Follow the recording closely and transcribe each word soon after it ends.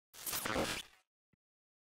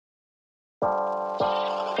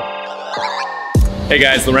Hey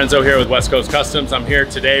guys, Lorenzo here with West Coast Customs. I'm here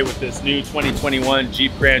today with this new 2021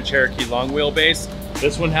 Jeep Grand Cherokee long wheelbase.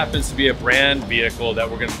 This one happens to be a brand vehicle that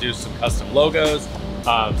we're going to do some custom logos,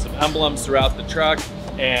 some emblems throughout the truck.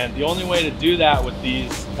 And the only way to do that with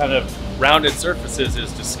these kind of rounded surfaces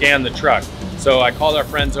is to scan the truck. So I called our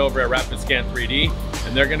friends over at Rapid Scan 3D,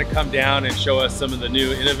 and they're gonna come down and show us some of the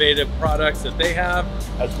new innovative products that they have,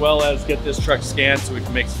 as well as get this truck scanned so we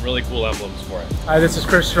can make some really cool emblems for it. Hi, this is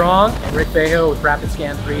Chris Strong and Rick Bejo with Rapid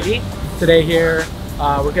Scan 3D. Today here,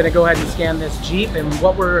 we're gonna go ahead and scan this Jeep, and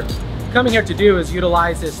what we're coming here to do is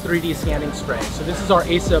utilize this 3D scanning spray. So this is our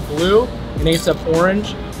Aesub Blue and Aesub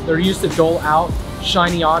Orange. They're used to dole out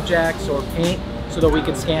shiny objects or paint so that we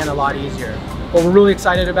can scan a lot easier. What we're really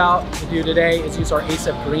excited about to do today is use our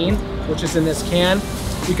Aesub Green, which is in this can.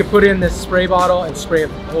 We could put in this spray bottle and spray a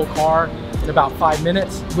whole car in about 5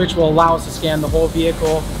 minutes, which will allow us to scan the whole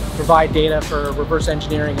vehicle, provide data for reverse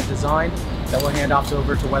engineering and design that we'll hand off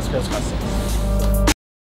over to West Coast Customs.